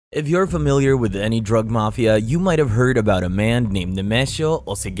If you're familiar with any drug mafia, you might have heard about a man named Mencho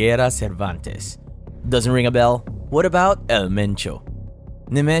Oseguera Cervantes. Doesn't ring a bell? What about El Mencho?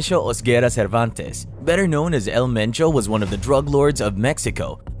 Mencho Oseguera Cervantes, better known as El Mencho, was one of the drug lords of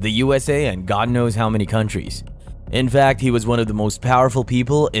Mexico, the USA, and God knows how many countries. In fact, he was one of the most powerful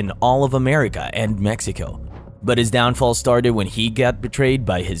people in all of America and Mexico. But his downfall started when he got betrayed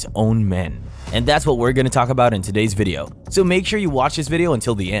by his own men. And that's what we're going to talk about in today's video, so make sure you watch this video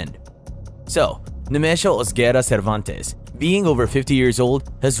until the end. So, Mencho Oseguera Cervantes, being over 50 years old,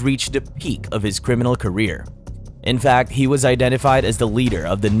 has reached the peak of his criminal career. In fact, he was identified as the leader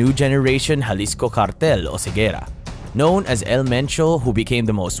of the new generation Jalisco cartel Oseguera, known as El Mencho, who became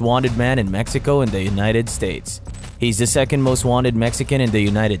the most wanted man in Mexico and the United States. He's the second most wanted Mexican in the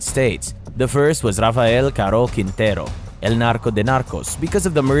United States. The first was Rafael Caro Quintero, El Narco de Narcos, because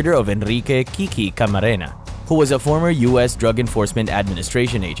of the murder of Enrique Kiki Camarena, who was a former US Drug Enforcement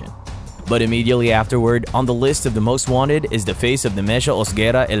Administration agent. But immediately afterward, on the list of the most wanted is the face of Mencho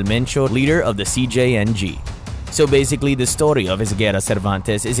Oseguera El Mencho, leader of the cjng. So basically, the story of Oseguera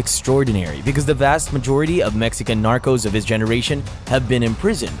Cervantes is extraordinary because the vast majority of Mexican narcos of his generation have been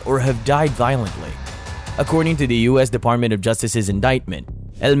imprisoned or have died violently. According to the US Department of Justice's indictment,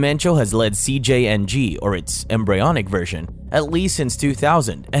 El Mencho has led cjng, or its embryonic version, at least since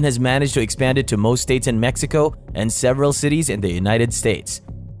 2000 and has managed to expand it to most states in Mexico and several cities in the United States.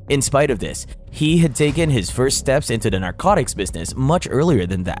 In spite of this, he had taken his first steps into the narcotics business much earlier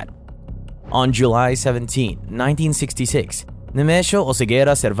than that. On July 17, 1966, Mencho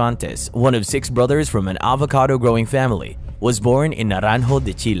Oseguera Cervantes, one of 6 brothers from an avocado-growing family, was born in Naranjo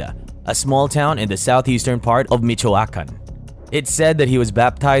de Chile, a small town in the southeastern part of Michoacan. It's said that he was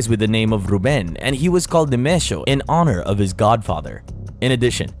baptized with the name of Ruben, and he was called Mencho in honor of his godfather. In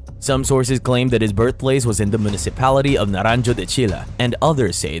addition, some sources claim that his birthplace was in the municipality of Naranjo de Chile, and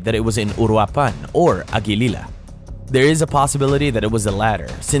others say that it was in Uruapan or Aguililla. There is a possibility that it was the latter,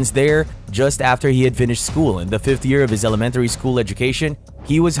 since there, just after he had finished school in the 5th year of his elementary school education,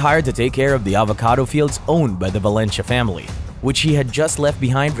 he was hired to take care of the avocado fields owned by the Valencia family, which he had just left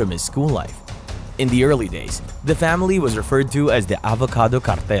behind from his school life. In the early days, the family was referred to as the avocado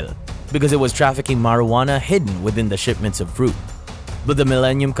cartel because it was trafficking marijuana hidden within the shipments of fruit. But the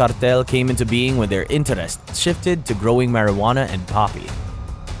Millennium Cartel came into being when their interest shifted to growing marijuana and poppy.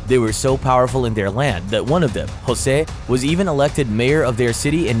 They were so powerful in their land that one of them, Jose, was even elected mayor of their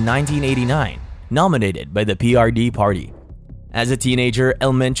city in 1989, nominated by the PRD party. As a teenager,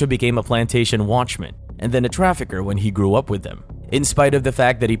 El Mencho became a plantation watchman and then a trafficker when he grew up with them. In spite of the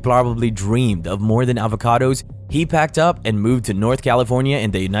fact that he probably dreamed of more than avocados, he packed up and moved to North California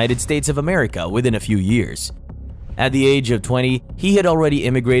in the United States of America within a few years. At the age of 20, he had already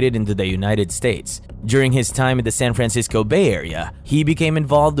immigrated into the United States. During his time in the San Francisco Bay Area, he became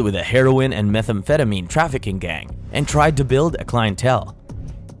involved with a heroin and methamphetamine trafficking gang and tried to build a clientele.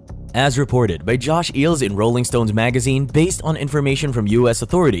 As reported by Josh Eels in Rolling Stones magazine, based on information from US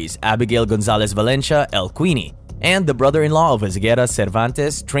authorities, Abigail Gonzalez Valencia, El Queenie, and the brother-in-law of Oseguera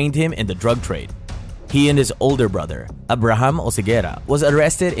Cervantes trained him in the drug trade. He and his older brother, Abraham Oseguera, was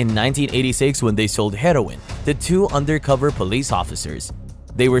arrested in 1986 when they sold heroin to 2 undercover police officers.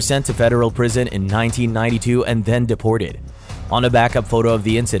 They were sent to federal prison in 1992 and then deported. On a backup photo of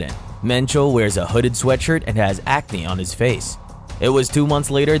the incident, Mencho wears a hooded sweatshirt and has acne on his face. It was 2 months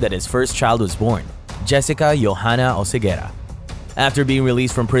later that his first child was born, Jessica Johanna Oseguera. After being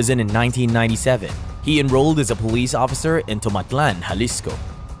released from prison in 1997, he enrolled as a police officer in Tomatlan, Jalisco.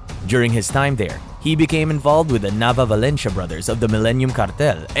 During his time there, he became involved with the Nava Valencia brothers of the Millennium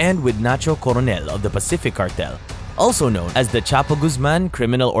Cartel and with Nacho Coronel of the Pacific Cartel, also known as the Chapo Guzman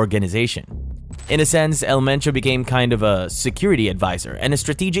criminal organization. In a sense, El Mencho became kind of a security advisor and a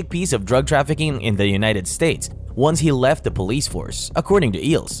strategic piece of drug trafficking in the United States once he left the police force, according to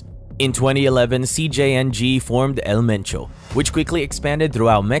Eels. In 2011, cjng formed El Mencho, which quickly expanded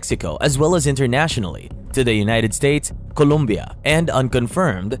throughout Mexico as well as internationally to the United States, Colombia, and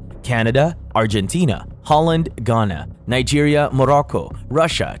unconfirmed, Canada, Argentina, Holland, Ghana, Nigeria, Morocco,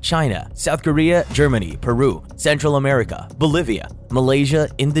 Russia, China, South Korea, Germany, Peru, Central America, Bolivia, Malaysia,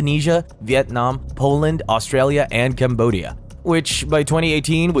 Indonesia, Vietnam, Poland, Australia, and Cambodia, which by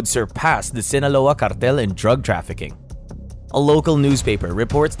 2018 would surpass the Sinaloa cartel in drug trafficking. A local newspaper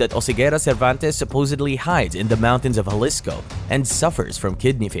reports that Oseguera Cervantes supposedly hides in the mountains of Jalisco and suffers from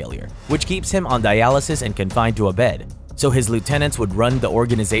kidney failure, which keeps him on dialysis and confined to a bed, so his lieutenants would run the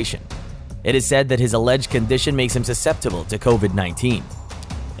organization. It is said that his alleged condition makes him susceptible to COVID-19.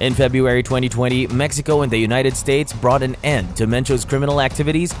 In February 2020, Mexico and the United States brought an end to Mencho's criminal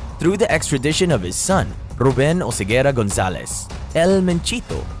activities through the extradition of his son, Ruben Oseguera Gonzalez, El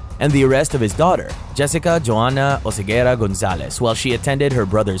Menchito, and the arrest of his daughter, Jessica Joanna Oseguera Gonzalez, while she attended her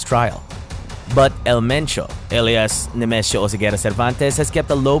brother's trial. But El Mencho, alias Nemesio Oseguera Cervantes, has kept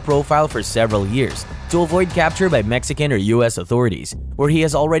a low profile for several years to avoid capture by Mexican or US authorities, where he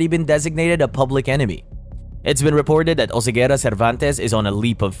has already been designated a public enemy. It's been reported that Oseguera Cervantes is on a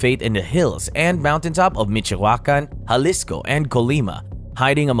leap of faith in the hills and mountaintop of Michoacan, Jalisco, and Colima,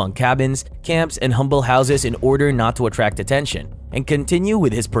 hiding among cabins, camps, and humble houses in order not to attract attention and continue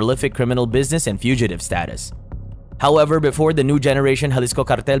with his prolific criminal business and fugitive status. However, before the new generation Jalisco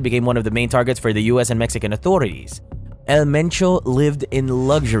cartel became one of the main targets for the US and Mexican authorities, El Mencho lived in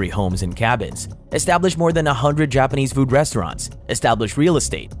luxury homes and cabins, established more than 100 Japanese food restaurants, established real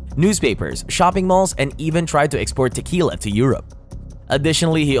estate, newspapers, shopping malls, and even tried to export tequila to Europe.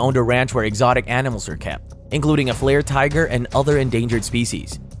 Additionally, he owned a ranch where exotic animals were kept, including a flare tiger and other endangered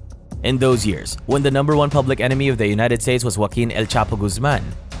species. In those years, when the #1 public enemy of the United States was Joaquin El Chapo Guzman,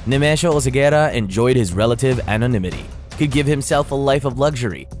 Nemesio Oseguera enjoyed his relative anonymity, could give himself a life of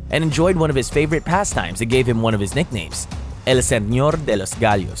luxury, and enjoyed one of his favorite pastimes that gave him one of his nicknames, El Señor de los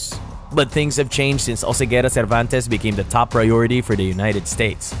Gallos. But things have changed since Oseguera Cervantes became the top priority for the United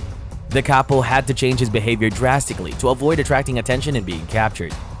States. The capo had to change his behavior drastically to avoid attracting attention and being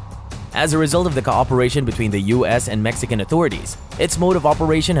captured. As a result of the cooperation between the US and Mexican authorities, its mode of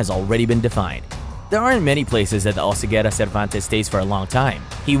operation has already been defined. There aren't many places that Oseguera Cervantes stays for a long time.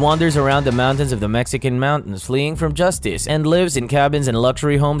 He wanders around the mountains of the Mexican mountains fleeing from justice and lives in cabins and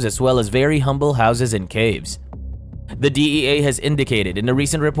luxury homes as well as very humble houses and caves. The DEA has indicated in a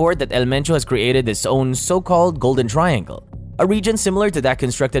recent report that El Mencho has created his own so-called Golden Triangle, a region similar to that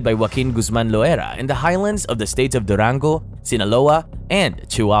constructed by Joaquin Guzman Loera in the highlands of the states of Durango, Sinaloa, and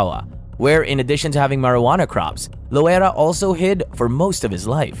Chihuahua, where in addition to having marijuana crops, Loera also hid for most of his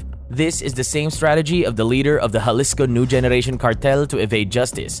life. This is the same strategy of the leader of the Jalisco New Generation cartel to evade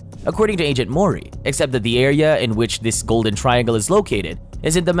justice, according to Agent Mori, except that the area in which this Golden Triangle is located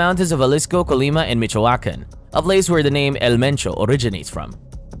is in the mountains of Jalisco, Colima, and Michoacan, a place where the name El Mencho originates from.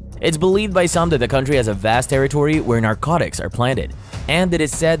 It's believed by some that the country has a vast territory where narcotics are planted, and it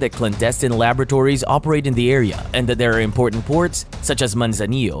is said that clandestine laboratories operate in the area and that there are important ports such as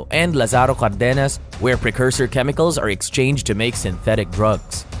Manzanillo and Lazaro Cardenas where precursor chemicals are exchanged to make synthetic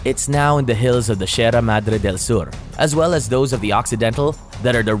drugs. It's now in the hills of the Sierra Madre del Sur, as well as those of the Occidental,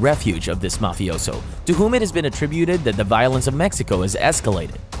 that are the refuge of this mafioso, to whom it has been attributed that the violence of Mexico has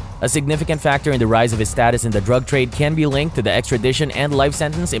escalated. A significant factor in the rise of his status in the drug trade can be linked to the extradition and life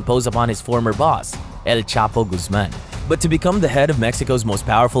sentence imposed upon his former boss, El Chapo Guzman. But to become the head of Mexico's most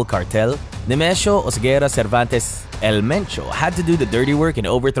powerful cartel, Nemesio Oseguera Cervantes El Mencho had to do the dirty work and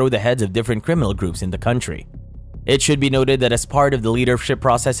overthrow the heads of different criminal groups in the country. It should be noted that as part of the leadership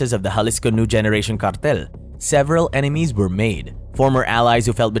processes of the Jalisco New Generation cartel, several enemies were made. Former allies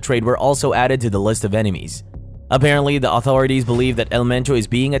who felt betrayed were also added to the list of enemies. Apparently, the authorities believe that El Mencho is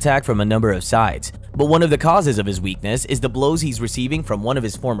being attacked from a number of sides, but one of the causes of his weakness is the blows he's receiving from one of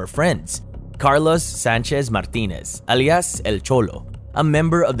his former friends, Carlos Sanchez Martinez, alias El Cholo, a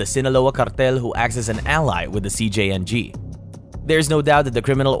member of the Sinaloa cartel who acts as an ally with the cjng. There's no doubt that the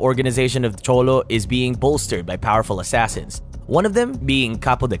criminal organization of Cholo is being bolstered by powerful assassins, one of them being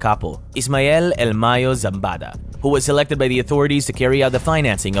Capo de Capo, Ismael El Mayo Zambada, who was selected by the authorities to carry out the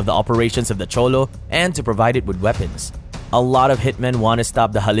financing of the operations of the Cholo and to provide it with weapons. A lot of hitmen want to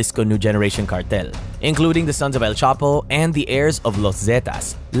stop the Jalisco New Generation cartel, including the sons of El Chapo and the heirs of Los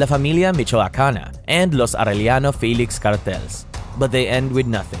Zetas, La Familia Michoacana, and Los Arellano Felix cartels. But they end with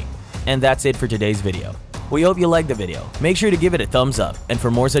nothing. And that's it for today's video. We hope you liked the video. Make sure to give it a thumbs up, and for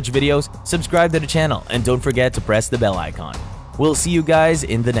more such videos, subscribe to the channel and don't forget to press the bell icon. We'll see you guys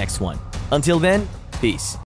in the next one. Until then, peace.